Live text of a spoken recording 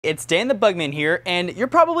It's Dan the Bugman here, and you're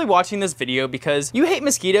probably watching this video because you hate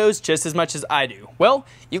mosquitoes just as much as I do. Well,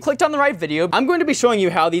 you clicked on the right video. I'm going to be showing you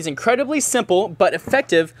how these incredibly simple but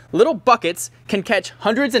effective little buckets can catch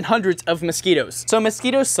hundreds and hundreds of mosquitoes. So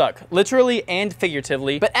mosquitoes suck, literally and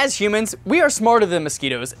figuratively, but as humans, we are smarter than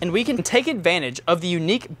mosquitoes, and we can take advantage of the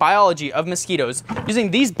unique biology of mosquitoes using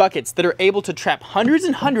these buckets that are able to trap hundreds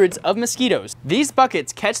and hundreds of mosquitoes. These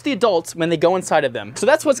buckets catch the adults when they go inside of them. So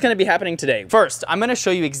that's what's going to be happening today. First, I'm going to show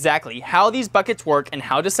you exactly how these buckets work and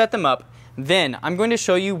how to set them up. Then I'm going to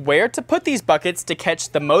show you where to put these buckets to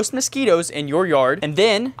catch the most mosquitoes in your yard. And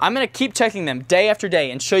then I'm going to keep checking them day after day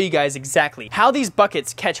and show you guys exactly how these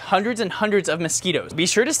buckets catch hundreds and hundreds of mosquitoes. Be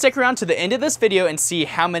sure to stick around to the end of this video and see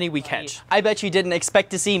how many we catch. I bet you didn't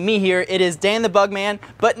expect to see me here. It is Dan the Bugman,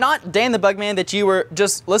 but not Dan the Bugman that you were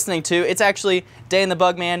just listening to. It's actually Dan the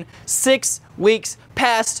Bugman 6 weeks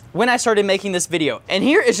past when I started making this video. And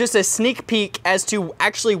here is just a sneak peek as to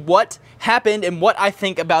actually what happened and what I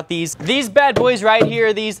think about these bad boys right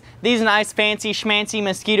here, these nice fancy schmancy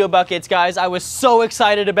mosquito buckets, guys. I was so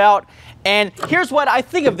excited about, and here's what I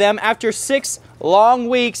think of them after 6 long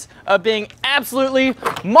weeks of being absolutely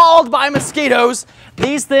mauled by mosquitoes.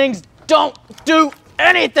 These things don't do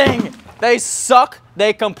anything. They suck,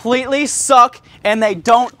 they completely suck, and they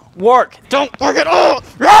don't work. Don't work at all.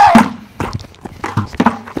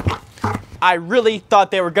 I really thought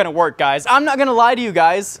they were gonna work, guys. I'm not gonna lie to you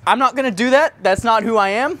guys. I'm not gonna do that. That's not who I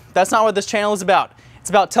am. That's not what this channel is about. It's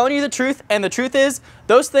about telling you the truth, and the truth is,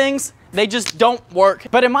 those things, they just don't work.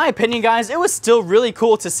 But in my opinion, guys, it was still really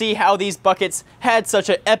cool to see how these buckets had such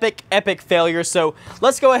an epic failure. So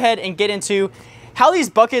let's go ahead and get into how these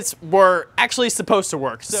buckets were actually supposed to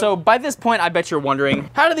work. So by this point, I bet you're wondering,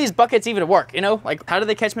 how do these buckets even work? You know, like, how do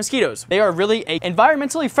they catch mosquitoes? They are really an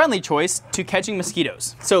environmentally friendly choice to catching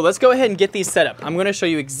mosquitoes. So let's go ahead and get these set up. I'm gonna show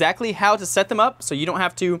you exactly how to set them up so you don't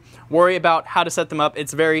have to worry about how to set them up.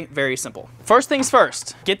 It's very, very simple. First things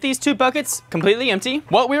first, get these 2 buckets completely empty.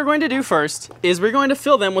 What we're going to do first is we're going to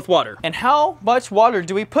fill them with water. And how much water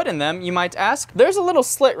do we put in them, you might ask? There's a little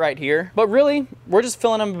slit right here, but really, we're just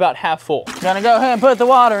filling them about half full. Gonna go ahead and put the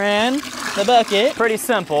water in the bucket. Pretty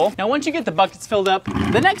simple. Now, once you get the buckets filled up,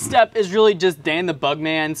 the next step is really just Dan the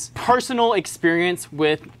Bugman's personal experience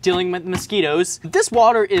with dealing with mosquitoes. This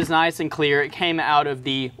water is nice and clear. It came out of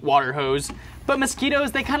the water hose. But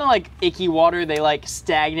mosquitoes, they kind of like icky water. They like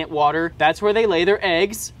stagnant water. That's where they lay their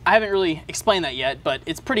eggs. I haven't really explained that yet, but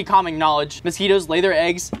it's pretty common knowledge. Mosquitoes lay their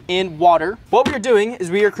eggs in water. What we are doing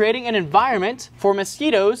is we are creating an environment for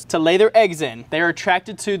mosquitoes to lay their eggs in. They are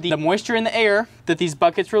attracted to the moisture in the air that these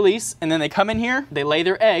buckets release, and then they come in here, they lay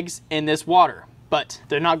their eggs in this water. But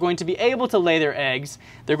they're not going to be able to lay their eggs.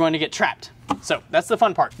 They're going to get trapped. So that's the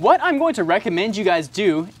fun part. What I'm going to recommend you guys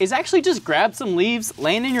do is actually just grab some leaves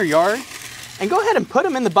laying in your yard and go ahead and put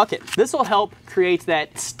them in the bucket. This will help create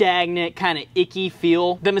that stagnant, kind of icky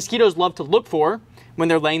feel that mosquitoes love to look for when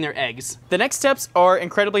they're laying their eggs. The next steps are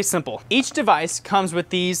incredibly simple. Each device comes with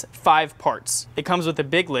these 5 parts. It comes with a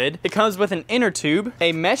big lid. It comes with an inner tube,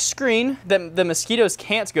 a mesh screen that the mosquitoes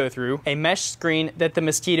can't go through, a mesh screen that the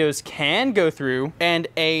mosquitoes can go through, and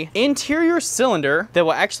a interior cylinder that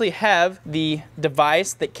will actually have the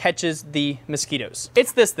device that catches the mosquitoes.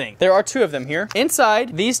 It's this thing. There are 2 of them here.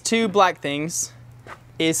 Inside these 2 black things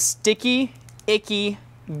is sticky, icky,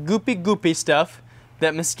 goopy stuff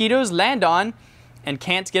that mosquitoes land on and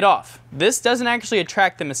can't get off. This doesn't actually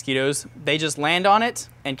attract the mosquitoes. They just land on it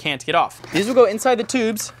and can't get off. These will go inside the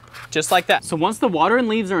tubes just like that. So once the water and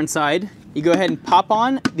leaves are inside, you go ahead and pop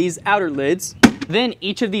on these outer lids. Then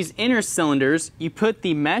each of these inner cylinders, you put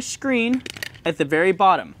the mesh screen at the very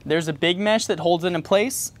bottom. There's a big mesh that holds it in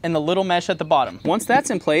place and the little mesh at the bottom. Once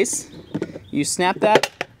that's in place, you snap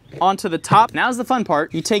that onto the top. Now's the fun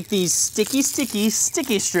part. You take these sticky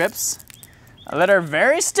strips that are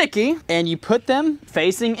very sticky, and you put them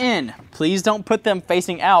facing in. Please don't put them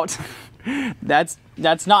facing out. That's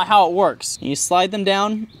not how it works. You slide them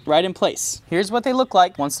down right in place. Here's what they look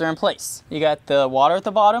like once they're in place. You got the water at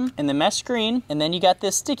the bottom and the mesh screen, and then you got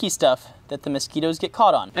this sticky stuff that the mosquitoes get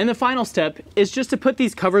caught on. And the final step is just to put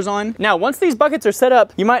these covers on. Now, once these buckets are set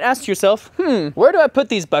up, you might ask yourself, where do I put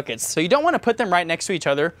these buckets? So you don't want to put them right next to each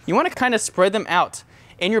other. You want to kind of spread them out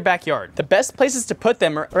in your backyard. The best places to put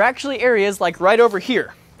them are actually areas like right over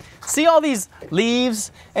here. See all these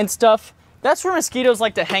leaves and stuff? That's where mosquitoes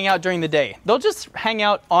like to hang out during the day. They'll just hang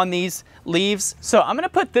out on these leaves. So I'm gonna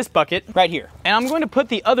put this bucket right here, and I'm going to put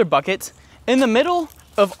the other bucket in the middle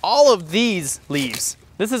of all of these leaves.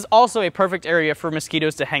 This is also a perfect area for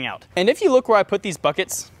mosquitoes to hang out. And if you look where I put these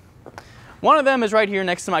buckets, one of them is right here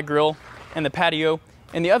next to my grill and the patio,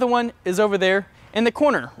 and the other one is over there in the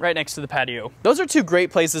corner right next to the patio. Those are two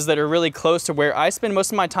great places that are really close to where I spend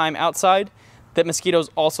most of my time outside that mosquitoes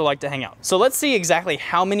also like to hang out. So let's see exactly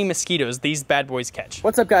how many mosquitoes these bad boys catch.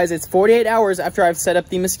 What's up, guys? It's 48 hours after I've set up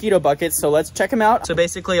the mosquito buckets, so let's check them out. So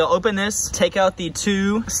basically I'll open this, take out the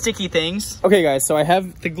two sticky things. Okay guys, so I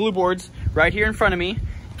have the glue boards right here in front of me.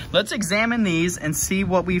 Let's examine these and see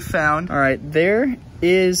what we found. All right, there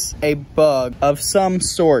is a bug of some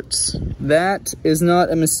sorts. That is not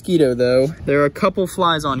a mosquito though. There are a couple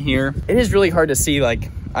flies on here. It is really hard to see, like,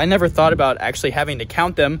 I never thought about actually having to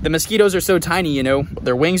count them. The mosquitoes are so tiny, you know,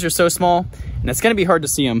 their wings are so small, and it's gonna be hard to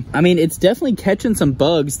see them. I mean, it's definitely catching some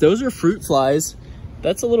bugs. Those are fruit flies.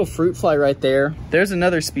 That's a little fruit fly right there. There's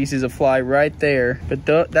another species of fly right there,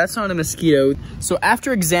 but that's not a mosquito. So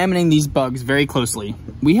after examining these bugs very closely,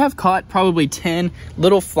 we have caught probably 10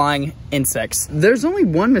 little flying insects. There's only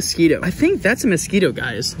one mosquito. I think that's a mosquito,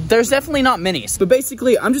 guys. There's definitely not many. But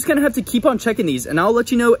basically, I'm just gonna have to keep on checking these, and I'll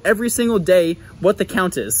let you know every single day what the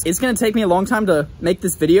count is. It's gonna take me a long time to make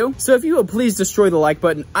this video, so if you would please destroy the like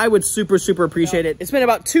button, I would super appreciate it. It's been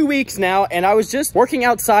about 2 weeks now, and I was just working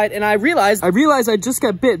outside, and I realized I just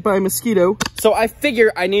got bit by a mosquito. So I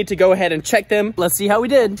figure I need to go ahead and check them. Let's see how we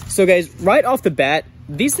did. So guys, right off the bat,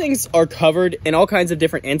 these things are covered in all kinds of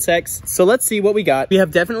different insects. So let's see what we got. We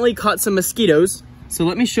have definitely caught some mosquitoes. So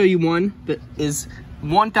let me show you one that is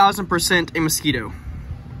 1000% a mosquito.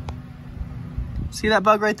 See that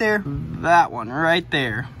bug right there? That one right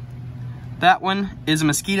there. That one is a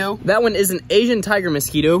mosquito. That one is an Asian tiger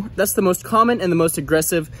mosquito. That's the most common and the most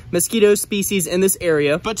aggressive mosquito species in this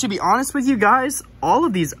area. But to be honest with you guys, all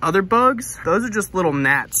of these other bugs, those are just little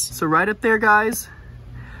gnats. So right up there, guys,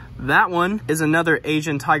 that one is another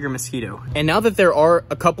Asian tiger mosquito. And now that there are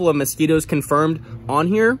a couple of mosquitoes confirmed on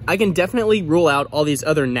here, I can definitely rule out all these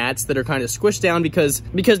other gnats that are kind of squished down because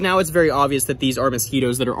now it's very obvious that these are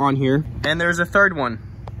mosquitoes that are on here. And there's a third one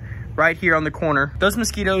right here on the corner. Those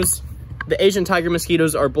mosquitoes, the Asian tiger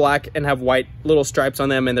mosquitoes, are black and have white little stripes on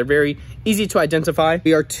them, and they're very easy to identify.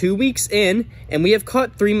 We are 2 weeks in, and we have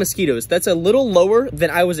caught 3 mosquitoes. That's a little lower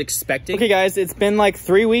than I was expecting. Okay guys, it's been like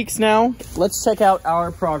 3 weeks now. Let's check out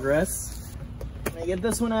our progress. Let me get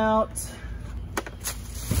this one out.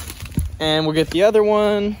 And we'll get the other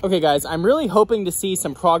one. Okay guys, I'm really hoping to see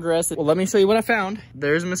some progress. Well, let me show you what I found.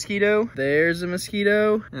 There's a mosquito, there's a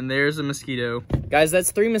mosquito, and there's a mosquito. Guys,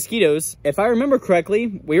 that's 3 mosquitoes. If I remember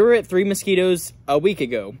correctly, we were at 3 mosquitoes a week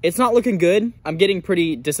ago. It's not looking good. I'm getting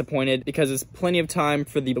pretty disappointed because it's plenty of time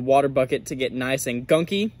for the water bucket to get nice and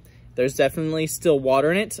gunky. There's definitely still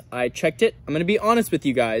water in it. I checked it. I'm gonna be honest with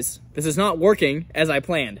you guys. This is not working as I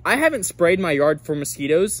planned. I haven't sprayed my yard for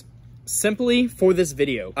mosquitoes simply for this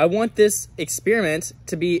video. I want this experiment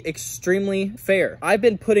to be extremely fair. I've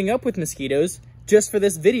been putting up with mosquitoes just for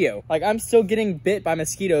this video. Like, I'm still getting bit by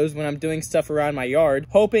mosquitoes when I'm doing stuff around my yard,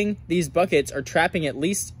 hoping these buckets are trapping at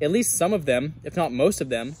least some of them, if not most of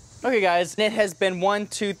them. Okay guys, it has been 1,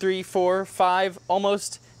 2, 3, 4, 5,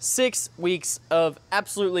 almost 6 weeks of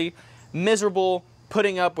absolutely miserable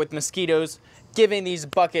putting up with mosquitoes, giving these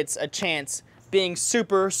buckets a chance, being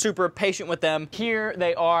super patient with them. Here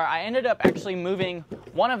they are. I ended up actually moving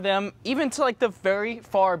one of them even to like the very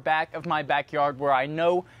far back of my backyard where I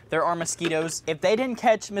know there are mosquitoes. If they didn't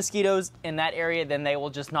catch mosquitoes in that area, then they will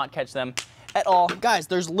just not catch them at all. Guys,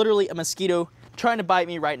 there's literally a mosquito trying to bite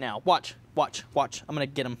me right now. Watch. I'm gonna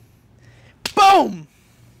get him. Boom!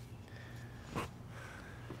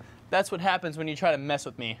 That's what happens when you try to mess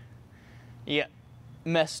with me. Yeah,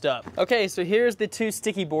 messed up. Okay, so here's the 2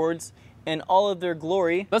 sticky boards in all of their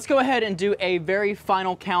glory. Let's go ahead and do a very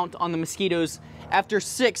final count on the mosquitoes. After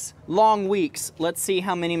 6 long weeks, let's see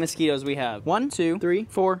how many mosquitoes we have. 1, 2, 3,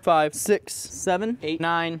 4, 5, 6, 7, 8,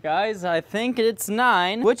 9. Guys, I think it's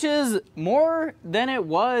 9, which is more than it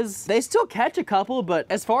was. They still catch a couple, but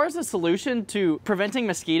as far as a solution to preventing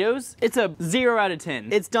mosquitoes, it's a 0 out of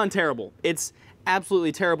 10. It's done terrible. It's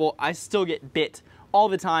absolutely terrible. I still get bit all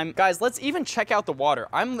the time. Guys, let's even check out the water.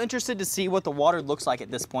 I'm interested to see what the water looks like at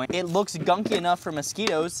this point. It looks gunky enough for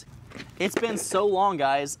mosquitoes. It's been so long,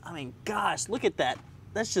 guys. I mean, gosh, look at that.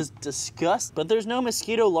 That's just disgusting. But there's no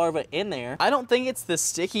mosquito larva in there. I don't think it's the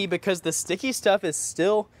sticky because the sticky stuff is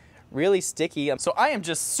still really sticky. So I am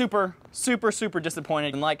just super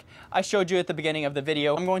disappointed. And like I showed you at the beginning of the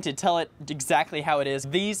video, I'm going to tell it exactly how it is.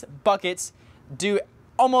 These buckets do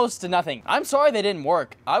almost nothing. I'm sorry they didn't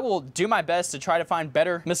work. I will do my best to try to find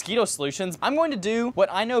better mosquito solutions. I'm going to do what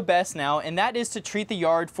I know best now, and that is to treat the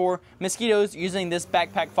yard for mosquitoes using this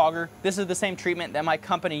backpack fogger. This is the same treatment that my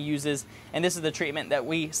company uses, and this is the treatment that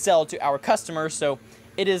we sell to our customers. So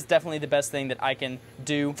it is definitely the best thing that I can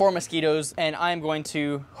do for mosquitoes, and I am going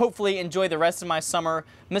to hopefully enjoy the rest of my summer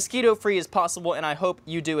mosquito-free as possible, and I hope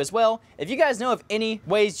you do as well. If you guys know of any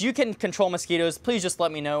ways you can control mosquitoes, please just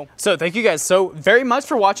let me know. So thank you guys so very much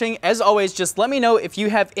for watching. As always, just let me know if you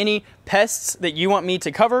have any pests that you want me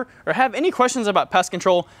to cover or have any questions about pest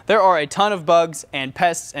control. There are a ton of bugs and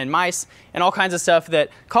pests and mice and all kinds of stuff that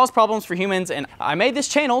cause problems for humans, and I made this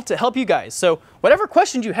channel to help you guys. So whatever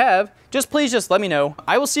questions you have, please just let me know.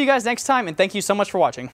 I will see you guys next time, and thank you so much for watching.